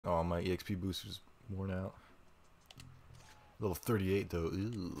My EXP booster's worn out. Level 38 though.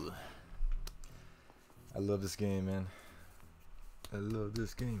 Ooh. I love this game, man. I love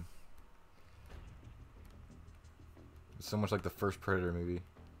this game. It's so much like the first Predator movie.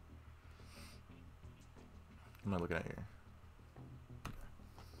 What am I looking at here?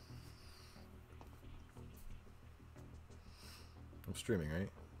 I'm streaming, right?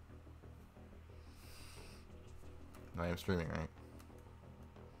 I am streaming, right?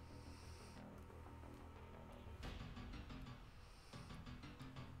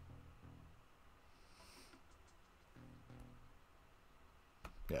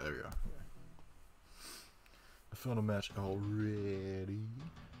 Yeah, there we go. I found a match already.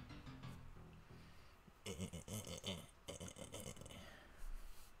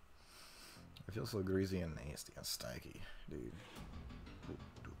 I feel so greasy and nasty and stanky, dude.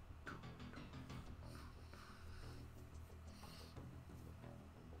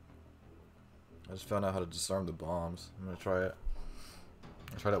 I just found out how to disarm the bombs. I'm gonna try it.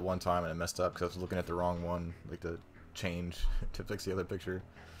 I tried it one time and I messed up because I was looking at the wrong one, like the change to fix the other picture.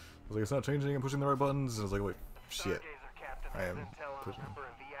 I was like, it's not changing, I'm pushing the right buttons. And I was like, wait, shit. I am pushing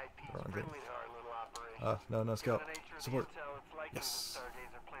the wrong thing. No, no, scout. Support. Yes.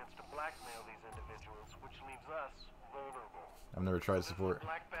 I've never tried support.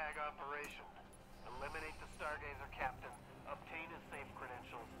 Black bag operation. Eliminate the Stargazer captain, obtain his safe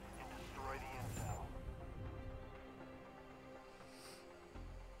credentials, and destroy the intel.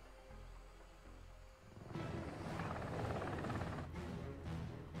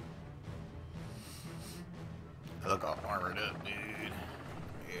 I look all armored up, dude.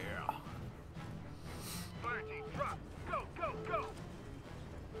 Yeah. Fire team, drop! Go, go, go!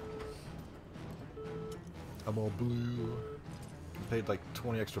 I'm all blue. I paid like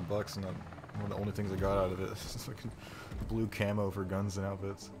 20 extra bucks and one of the only things I got out of it is fucking blue camo for guns and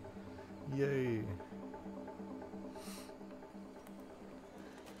outfits. Yay.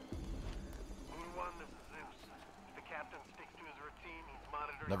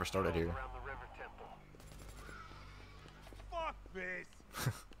 Never started here. Fuck this!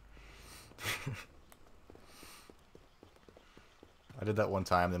 I did that one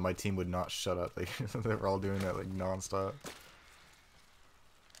time, then my team would not shut up. They were all doing that like non-stop.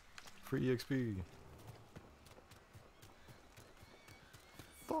 Free EXP.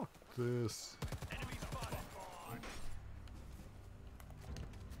 Fuck this.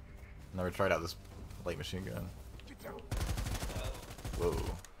 Never tried out this light machine gun. Whoa.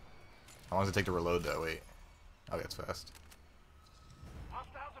 How long does it take to reload that? Wait. Oh, that's fast.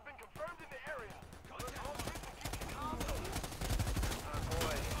 Hostiles have been confirmed in the area.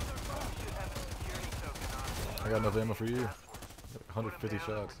 I got enough ammo for you. 150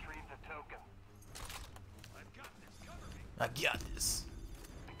 shots. I got this.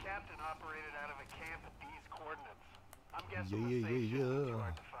 The captain operated out of a camp at these coordinates. I'm guessing the safe shouldn't be too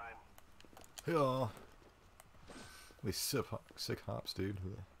hard to find. Yeah. These sick hops, dude.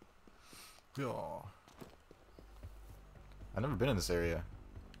 Yeah. I've never been in this area.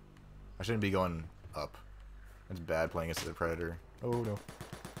 I shouldn't be going up. It's bad playing against the Predator. Oh no.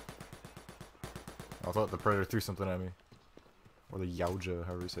 I thought the Predator threw something at me. Or the Yauja,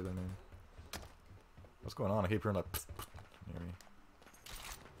 however you say their name. What's going on? I keep hearing like near me.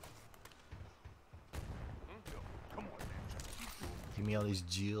 Give me all these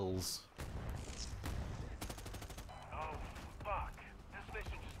Jills. Oh, fuck. This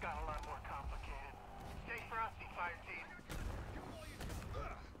mission just got a lot more complicated. Stay frosty, fire team.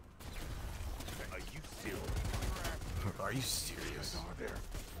 Are you serious? Are you serious?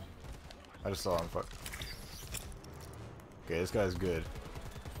 I just saw him. Fuck. Okay, this guy's good.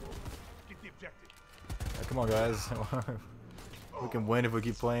 Get the objective. Yeah, come on, guys. We can win if we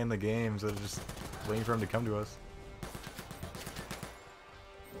keep playing the games. I'm just waiting for him to come to us.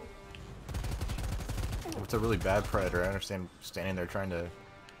 If it's a really bad Predator, I understand standing there trying to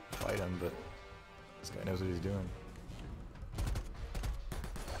fight him, but this guy knows what he's doing.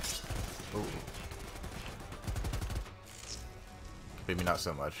 Oh. Maybe not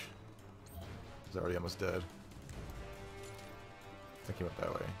so much. He's already almost dead. I think he went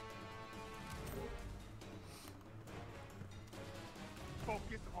that way.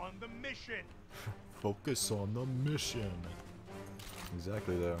 Focus on the mission. Focus on the mission.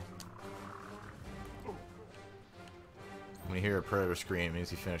 Exactly, though. When you hear a Predator scream, it means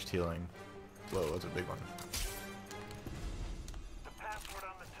he finished healing. Whoa, that's a big one. The password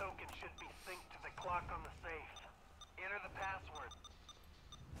on the token should be synced to the clock on the safe. Enter the password.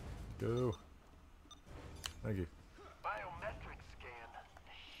 Go. Thank you. Biometric scan.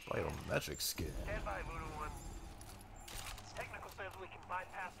 Biometric scan. Stand by, Voodoo 1. Technical says we can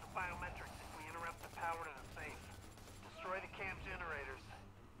bypass the biometrics if we interrupt the power to the safe. Destroy the camp generators.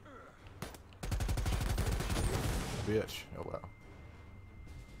 Bitch. Oh wow.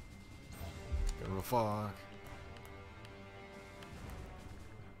 Give him a fuck.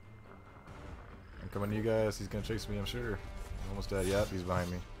 I'm coming to you guys. He's gonna chase me, I'm sure. I'm almost dead. Yep, he's behind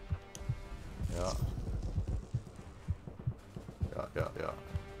me. Yeah. Yeah.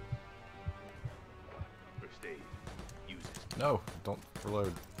 First aid. Use it. No, don't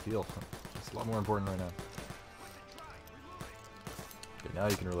reload. Heal. It's a lot more important right now. Okay, now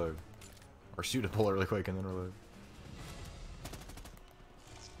you can reload. Or shoot a bullet really quick and then reload.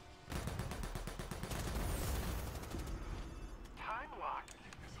 Time lock.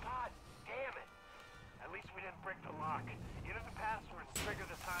 God damn it. At least we didn't break the lock. Enter the password and trigger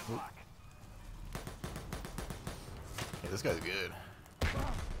the time lock. Hey, this guy's good.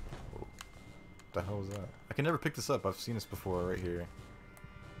 What the hell was that? I can never pick this up. I've seen this before right here.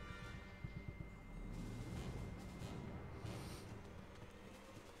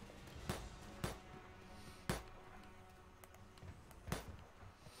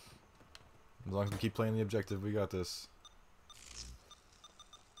 As long as we keep playing the objective, we got this.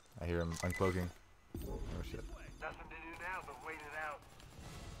 I hear him uncloaking. Oh shit. Nothing to do now but wait it out.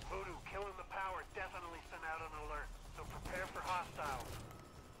 Voodoo, killing the power definitely sent out an alert, so prepare for hostiles.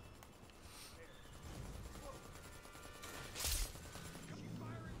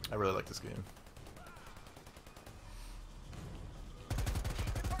 I really like this game.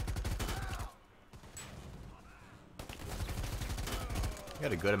 He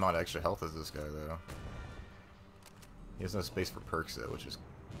had a good amount of extra health as this guy, though. He has no space for perks, though, which is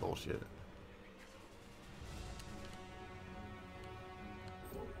bullshit.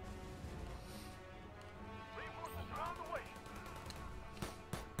 Reinforcements are on the way.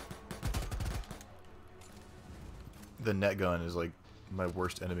 The net gun is like my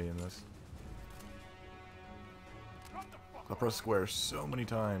worst enemy in this. I'll press square so many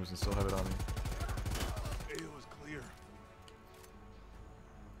times and still have it on me. AO is clear.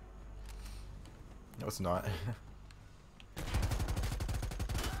 No, it's not.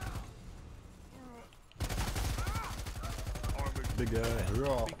 Armored. Big guy. I think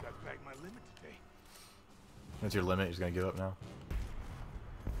I bagged my limit today. That's your limit. He's gonna give up now.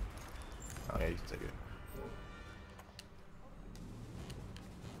 Oh yeah, you can take it.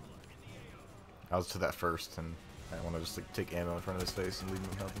 I was to that first, and I want to just like take ammo in front of his face and leave him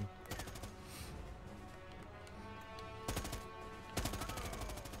with nothing.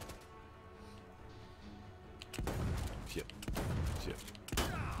 Shit.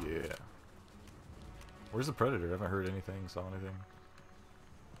 Yeah. Where's the predator? I haven't heard anything, saw anything.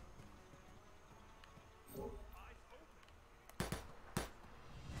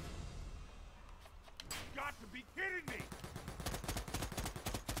 Got to be kidding me!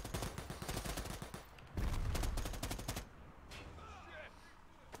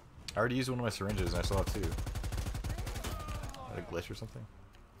 I already used one of my syringes and I still have two. Is that a glitch or something?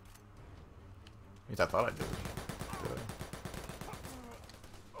 At least I thought I did. Did I?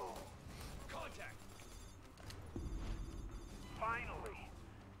 Contact! Finally.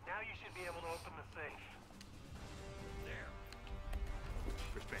 Now you should be able to open the safe. There.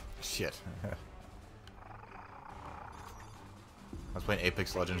 Respect. Shit. I was playing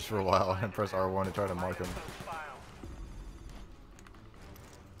Apex Legends for a while and pressed R1 to try to mark him.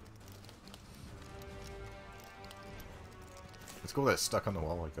 It's cool that it's stuck on the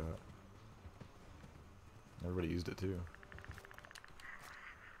wall like that. Everybody used it too.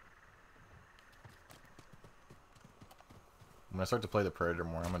 When I start to play the Predator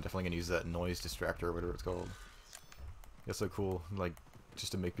more, I'm definitely gonna use that noise distractor or whatever it's called. It's so cool, like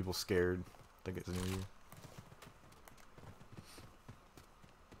just to make people scared. Think it's near you.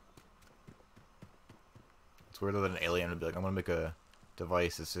 It's weird that an alien would be like, I'm gonna make a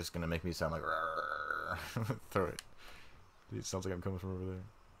device that's just gonna make me sound like throw it. It sounds like I'm coming from over there.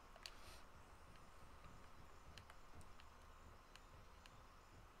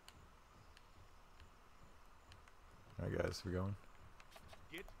 Alright guys, we're going.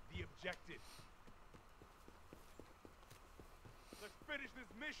 Get the objective. Let's finish this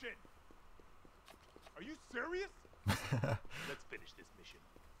mission. Are you serious? Let's finish this mission.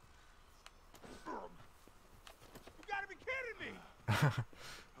 You gotta be kidding me!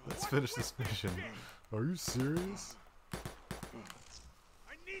 Let's finish this mission. Are you serious?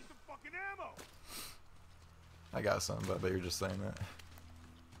 I need some fucking ammo! I got some, but I bet you're just saying that.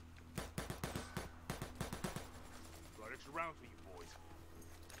 Got extra rounds for you boys.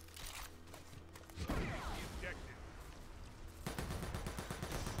 The objective.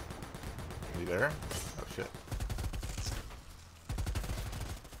 Are you there? Oh shit.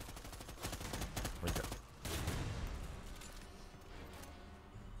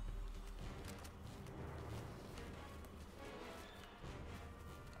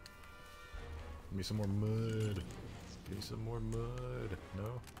 me some more mud. Give me some more mud.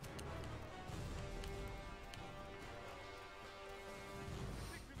 No?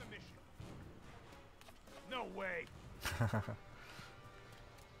 Stick to the mission. No way.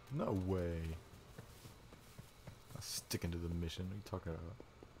 No way. I'm sticking to the mission. What are you talking about?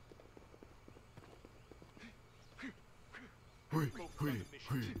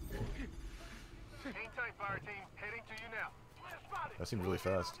 Hang tight, fire team. Heading to you now. That seemed really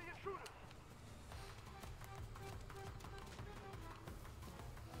fast.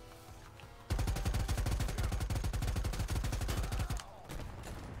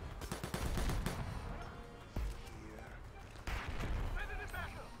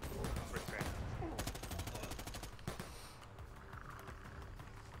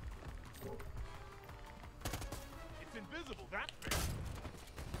 It's invisible, that's fair.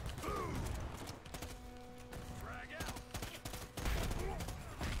 Frag out.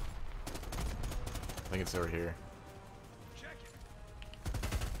 I think it's over here. Check it.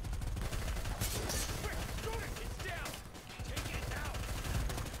 Quick, shoot it. It's down. Take it out.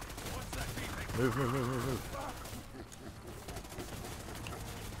 What's that beat? Move, move, move, move, move.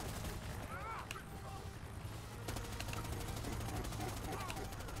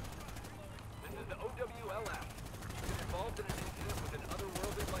 This is the OWLF. You've been involved in an incident with an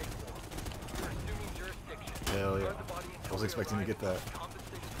otherworldly life form. You're assuming jurisdiction. Hell yeah. Guard the body until I was we expecting to arrive get that. and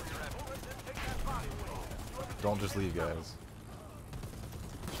compensate for your efforts. Take that body with you. Don't just leave, guys.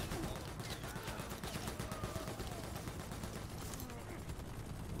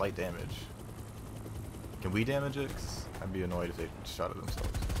 Light damage. Can we damage it? 'Cause I'd be annoyed if they shot at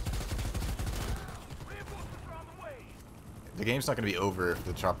themselves. Reinforcements are on the way. The game's not going to be over if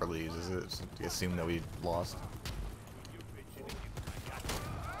the chopper leaves, is it? Just assume that we lost.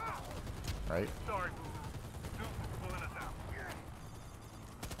 Right? Sorry, Boo. Duke is pulling us out.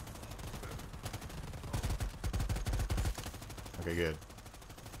 Okay, good.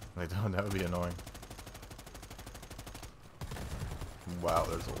 Like, that would be annoying. Wow,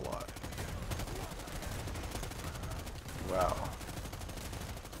 there's a lot. Wow.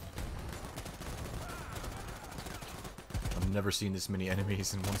 I've never seen this many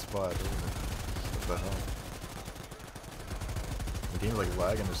enemies in one spot. What the hell? The game's like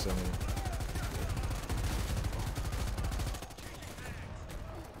lagging or something.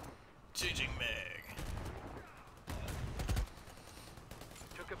 Changing mag.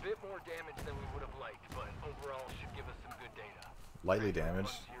 Took a bit more damage than we would have liked, but overall should give us some good data. Lightly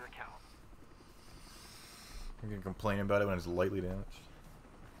damaged. To your account. I'm gonna complain about it when it's lightly damaged.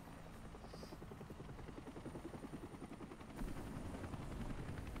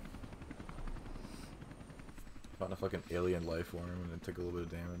 Found a fucking alien life form and it took a little bit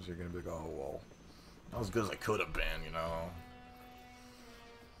of damage. You're gonna be like, oh well, not as good as I could have been, you know.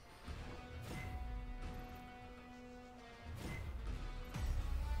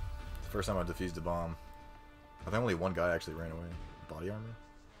 First time I defused a bomb. I think only one guy actually ran away. Body armor?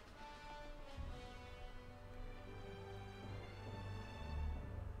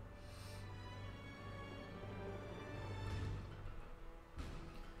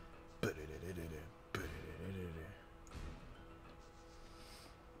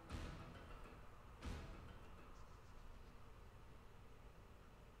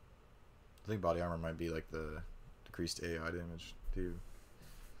 I think body armor might be like the decreased AI damage too.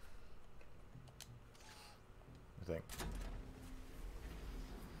 I think.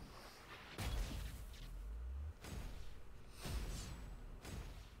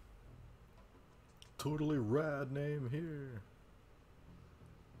 Totally rad name here.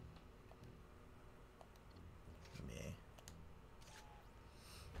 Meh.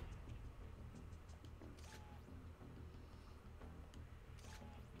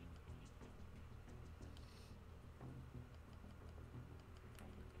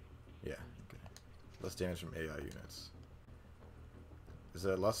 Yeah, okay. Less damage from AI units. Is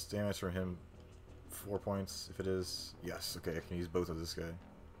that less damage from him 4 points? If it is, yes. Okay, I can use both of this guy.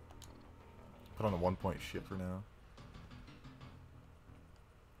 Put on a 1 point ship for now.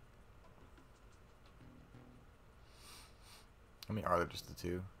 How many are there? Just the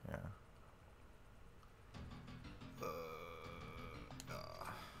two? Yeah.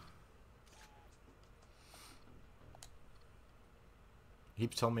 He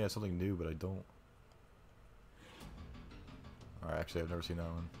keeps telling me I have something new, but I don't. Alright, actually, I've never seen that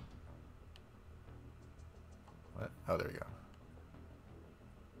one. What? Oh, there we go.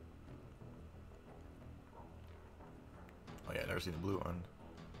 Oh yeah, I've never seen the blue one.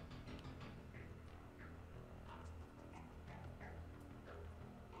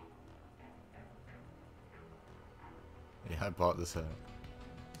 Yeah, I bought this hat.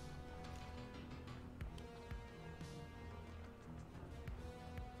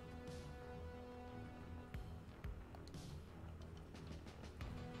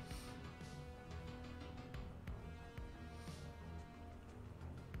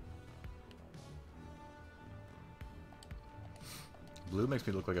 Blue makes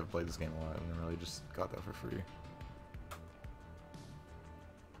me look like I've played this game a lot, and I really just got that for free.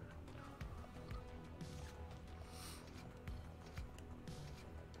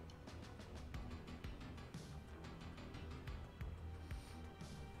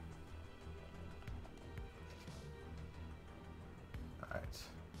 Alright.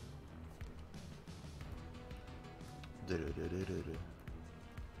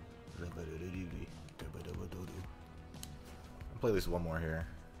 I'll play at least one more here.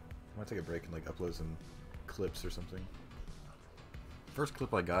 I might take a break and like upload some clips or something. First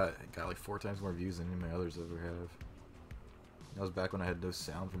clip I got like 4 times more views than any of my others ever have. That was back when I had no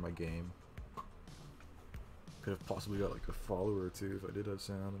sound for my game. Could have possibly got like a follower or 2 if I did have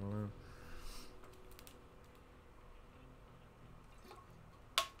sound, I don't know.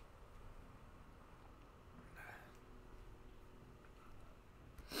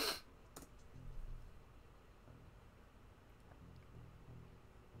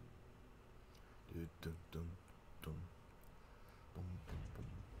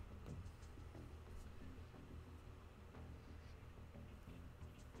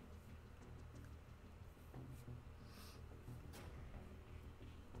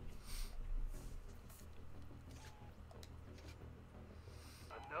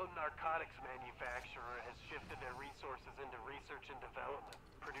 No narcotics manufacturer has shifted their resources into research and development,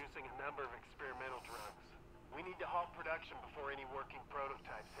 producing a number of experimental drugs. We need to halt production before any working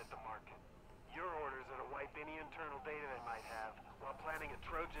prototypes hit the market. Your orders are to wipe any internal data they might have, while planting a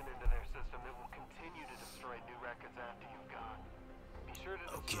Trojan into their system that will continue to destroy new records after you've gone. Be sure to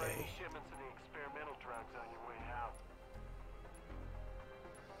destroy any shipments of the experimental drugs on your way out.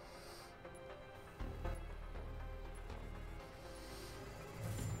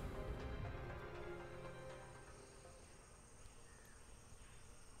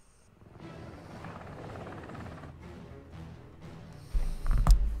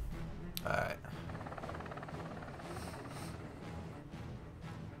 Alright.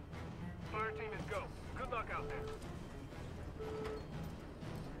 Fire team is go. Good luck out there.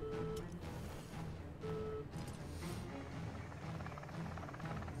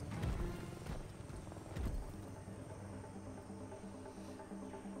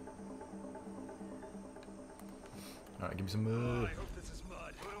 Alright, give me some mud. I hope this is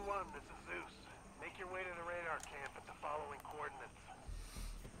mud. Voodoo 1, this is Zeus. Make your way to the radar camp at the following coordinates.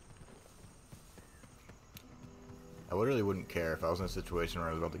 I literally wouldn't care if I was in a situation where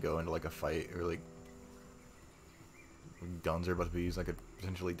I was about to go into like a fight or like guns are about to be used, I could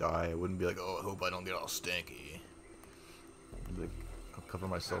potentially die. I wouldn't be like, oh, I hope I don't get all stinky. I'd be like, I'll cover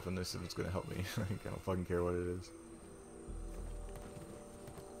myself in this if it's gonna help me. I don't fucking care what it is.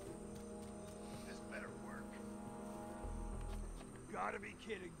 This better work. Gotta be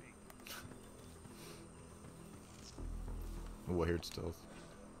kidding me. Oh, I heard stealth.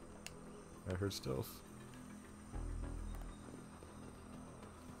 I heard stealth.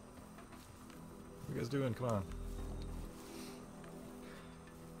 What are you guys doing? Come on.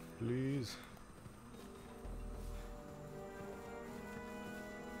 Please.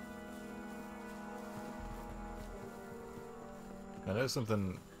 I noticed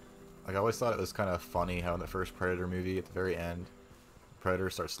something, like I always thought it was kind of funny how in the first Predator movie at the very end, Predator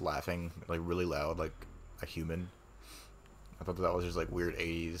starts laughing like really loud like a human. I thought that was just like weird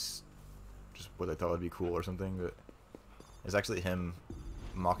 80s, just what I thought would be cool or something, but it's actually him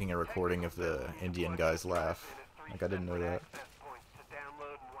mocking a recording of the Indian guy's laugh. Like I didn't know that.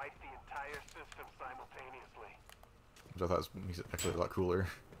 Which I thought was actually a lot cooler.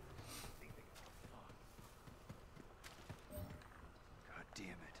 God damn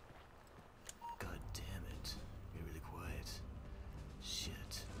it. God damn it. Get really quiet.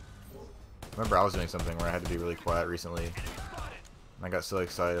 Shit. I remember I was doing something where I had to be really quiet recently. And I got so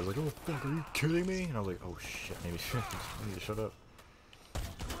excited. I was like, oh fuck, are you kidding me? And I was like, oh shit, maybe I need to shut up.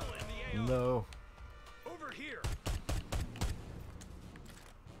 No. Over here.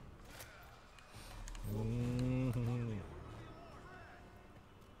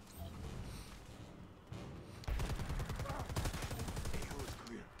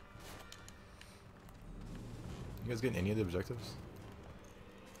 You guys getting any of the objectives?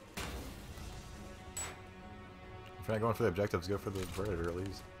 If you're not going for the objectives, go for the Predator at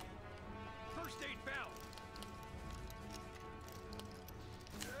least. First aid found.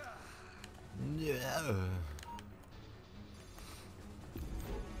 Yeah.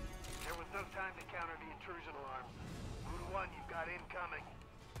 There was no time to counter the intrusion alarms. Voodoo 1, you've got incoming.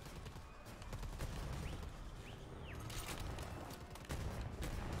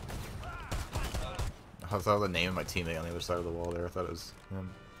 I saw the name of my teammate on the other side of the wall there. I thought it was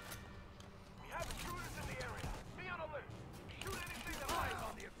him. We have intruders in the area. Be on alert. Shoot anything that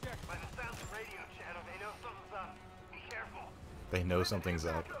They know something's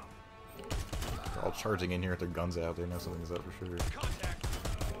up. They're all charging in here with their guns out. They know something's up for sure. Contact.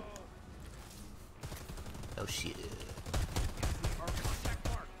 Oh shit. Our contact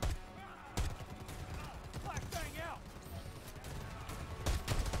mark. Flashbang out.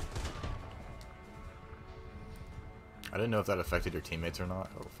 I didn't know if that affected your teammates or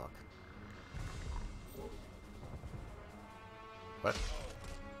not. Oh fuck. What?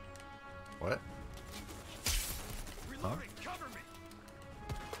 What? Reloading. Cover me.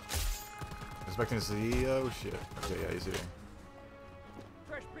 Expecting to see. Oh shit. Okay, yeah, he's here.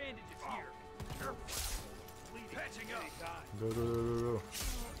 Fresh bandages here. Careful. Please patching up. Go, go, go,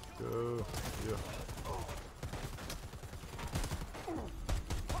 go, go. Go. Yeah.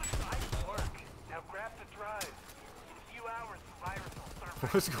 Nice work. Now grab the drive. In a few hours, the virus will surface.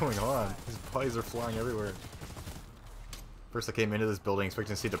 What is going on? These bodies are flying everywhere. First I came into this building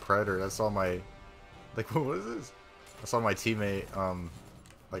expecting to see the Predator. I saw my... Like, what is this? I saw my teammate,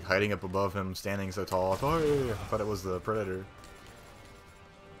 like, hiding up above him, standing so tall. I thought it was the Predator.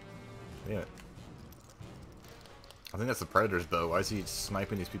 Damn it. I think that's the Predator's bow. Why is he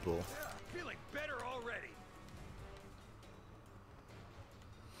sniping these people? Feeling better already.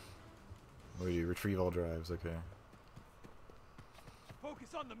 Oh, you retrieve all drives, okay.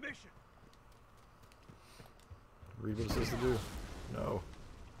 Focus on the mission. Read what it says to do. No.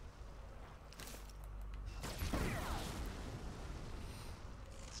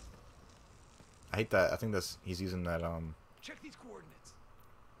 I hate that. I think that's he's using that Check these coordinates.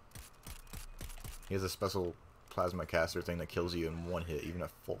 he has a special plasma caster thing that kills you in one hit, even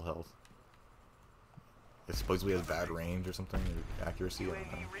at full health. It supposedly has bad range or something, or accuracy, I don't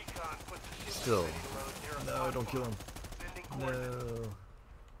know. UAV recon puts the ship Still. ready to load near a No, don't kill him. Sending coordinates. No.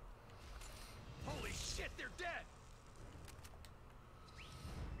 Holy shit, they're dead.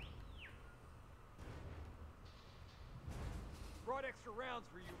 Brought extra rounds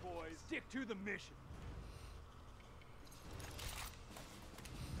for you boys. Stick to the mission.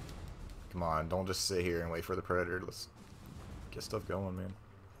 Come on, don't just sit here and wait for the Predator. Let's get stuff going, man.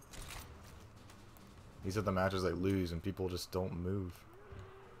 These are the matches I lose and people just don't move.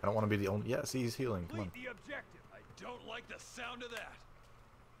 I don't want to be the only... Yeah, see, he's healing. Come on. Complete the objective. I don't like the sound of that.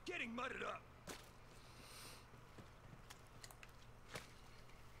 Getting mudded up.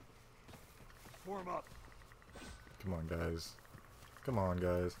 Form up. Come on, guys. Come on,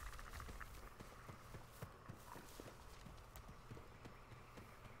 guys.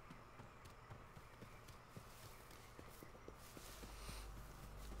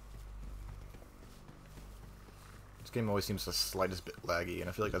 This game always seems the slightest bit laggy, and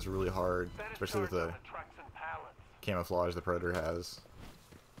I feel like that's really hard, especially with the Trucks and pallets. camouflage the Predator has.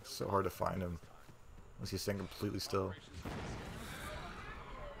 It's so hard to find him unless he's staying completely still.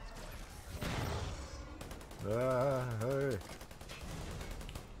 Ah, hey.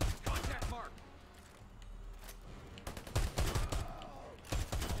 Contact mark.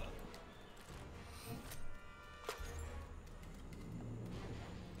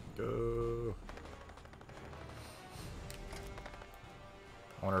 Go.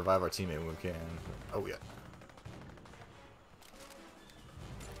 I want to revive our teammate when we can. Oh yeah.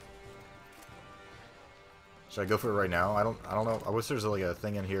 Should I go for it right now? I don't know. I wish there's like a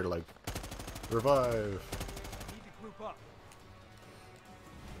thing in here to like revive. Need to group up.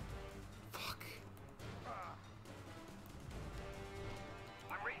 Fuck.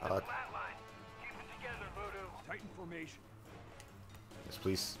 I'm reading the Fuck. flat line. Keep it together, Voodoo. Titan formation. Yes,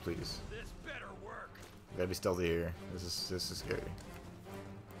 please, please. This better work. We gotta be stealthy here. This is scary.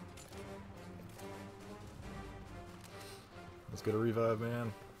 Let's get a revive,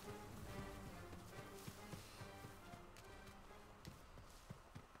 man.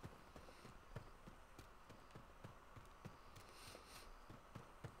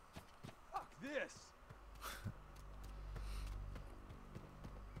 Fuck this.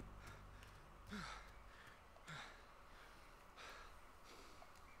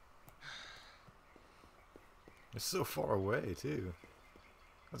 It's so far away, too.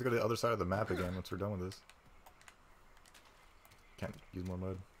 I have to go to the other side of the map again once we're done with this. Can't use more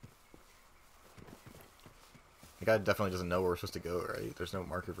mud. The guy definitely doesn't know where we're supposed to go, right? There's no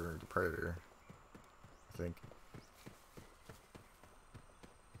marker for the Predator, I think.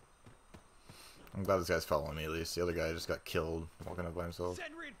 I'm glad this guy's following me at least. The other guy just got killed walking up by himself.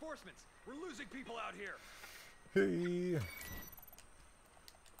 Send reinforcements. We're losing people out here. Hey!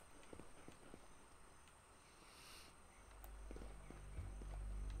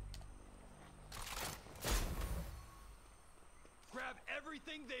 Grab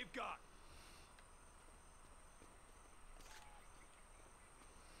everything they've got.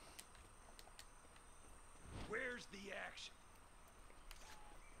 Where's the action?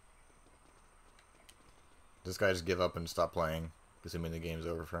 This guy just give up and stop playing, assuming the game's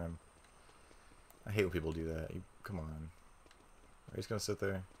over for him. I hate when people do that. You, come on. Are you just gonna sit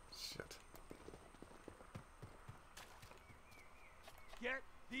there? Shit. Get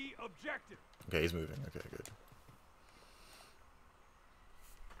the objective. Okay, he's moving. Okay, good.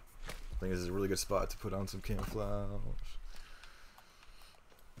 I think this is a really good spot to put on some camouflage.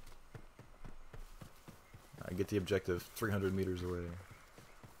 I get the objective 300 meters away.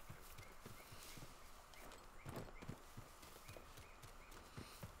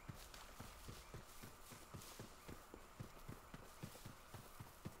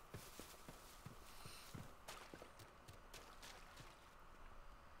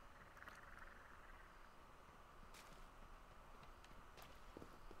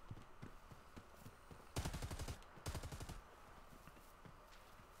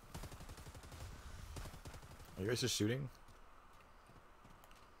 Are you guys just shooting?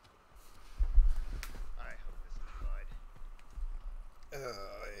 I hope this is fine.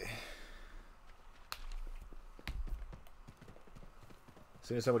 As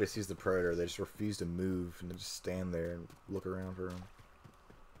soon as somebody sees the predator, they just refuse to move and they just stand there and look around for him.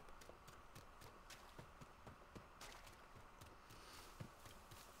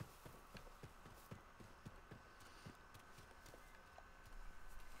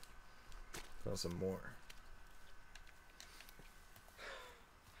 Found some more.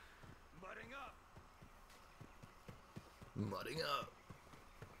 Mudding up.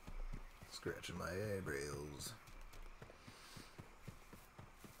 Scratching my eyebrows.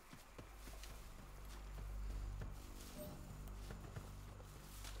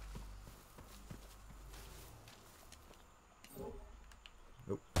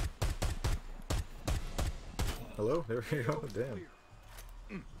 Nope. Hello? There we go. Damn.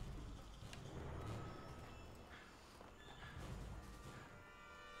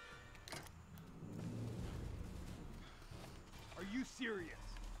 Are you serious?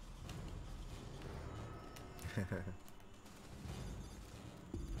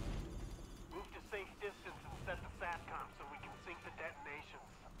 Move to safe distance and set the SATCOM so we can sync the detonations.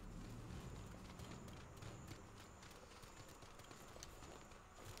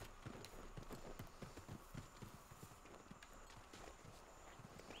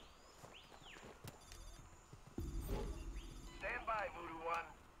 Stand by, Voodoo 1.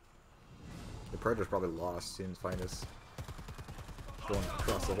 The predator's probably lost. He didn't find us. Going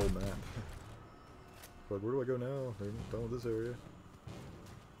across the whole map. But where do I go now? I'm done with this area.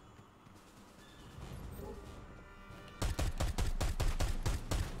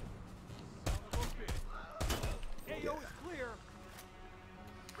 AO is clear.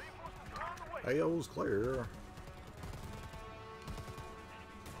 Reinforcements are on the way. AO's clear.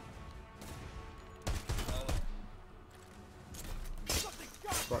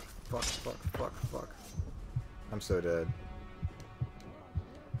 Fuck, fuck, fuck, fuck, fuck. I'm so dead.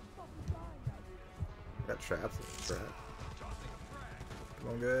 Got trapped. Trap. Come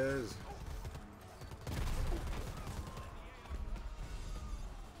on, guys.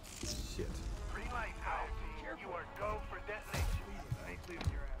 Shit. Green light, power team. You are go for detonation. I ain't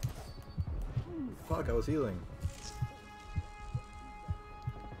leaving your ass. Fuck, I was healing.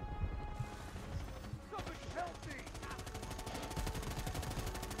 Something healthy.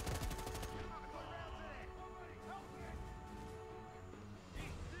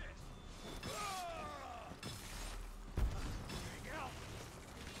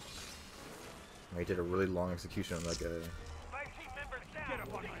 I did a really long execution on that guy. 5 team members down.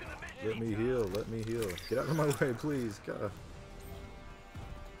 Stick to the mission. Let me heal, let me heal. Get out of my way, please. God.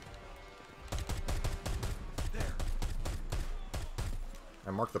 I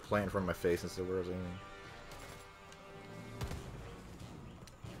marked the plant in front of my face instead of where I was aiming.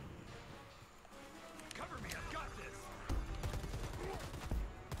 Cover me, I've got this.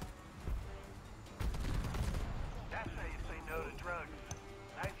 That's how you say no to drugs.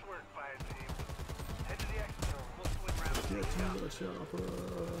 Nice work, fire team. Head to the exit zone. We'll swing around and Get take it out. to the chopper.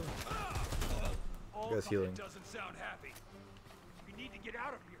 All Guys healing. doesn't sound happy. We need to get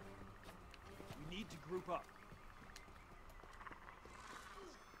out of here. We need to group up.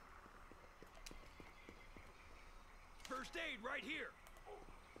 First aid right here.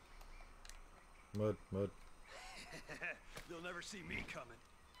 Mud, mud. They'll never see me coming.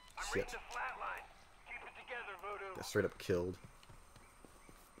 I'm Shit. reading the flat line. Keep it together, Voodoo. Got straight up killed.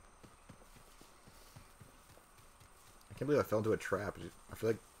 I can't believe I fell into a trap. I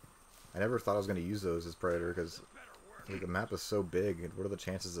feel like I never thought I was going to use those as Predator because like, the map is so big. And what are the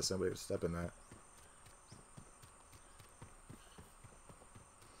chances that somebody would step in that?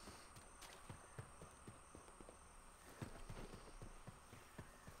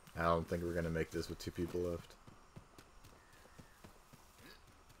 I don't think we're gonna make this with 2 people left.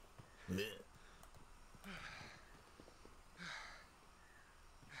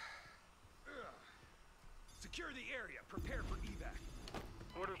 Secure the area. Prepare for evac.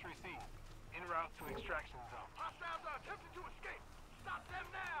 Orders received. En route to extraction zone. Hostiles are attempting to escape. Stop them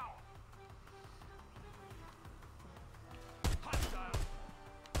now. Hostiles.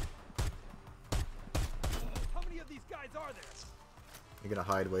 How many of these guys are there? You're gonna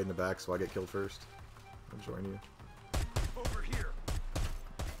hide way in the back so I get killed first. I'll join you. Over here.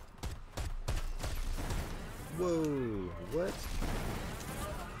 Whoa, what?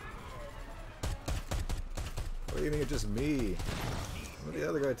 What do you think it's just me? What the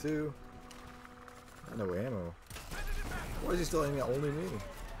other guy too? I got no ammo. Why is he still aiming at only me?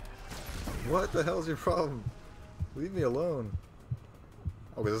 What the hell is your problem? Leave me alone.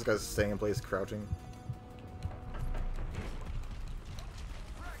 Oh, because this guy's staying in place crouching.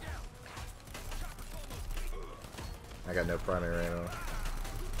 I got no primary ammo.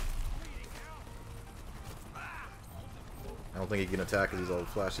 I don't think he can attack because he's all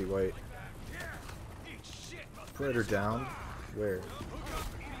flashy white. Predator down? Where?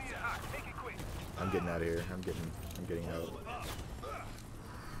 I'm getting out of here. I'm getting out.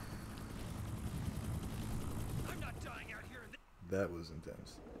 That was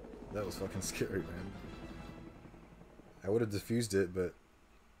intense. That was fucking scary, man. I would have defused it, but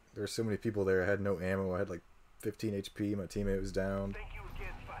there were so many people there. I had no ammo. I had like 15 HP. My teammate was down. Thank you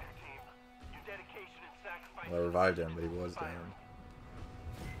again, fire team. Your dedication and sacrifice. Well, I revived him, but he was down.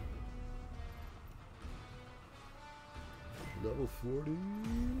 Level 40.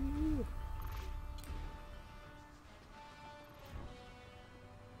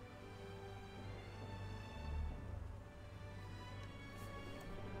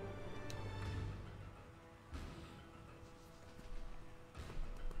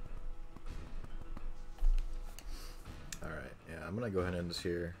 Alright, yeah, I'm gonna go ahead and end this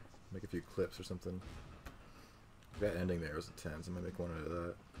here. Make a few clips or something. That ending there was intense. I'm gonna make one out of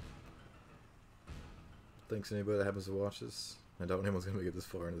that. Thanks anybody that happens to watch this. I doubt anyone's gonna make it this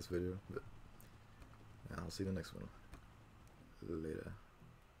far in this video, but yeah, I'll see you in the next one. Later.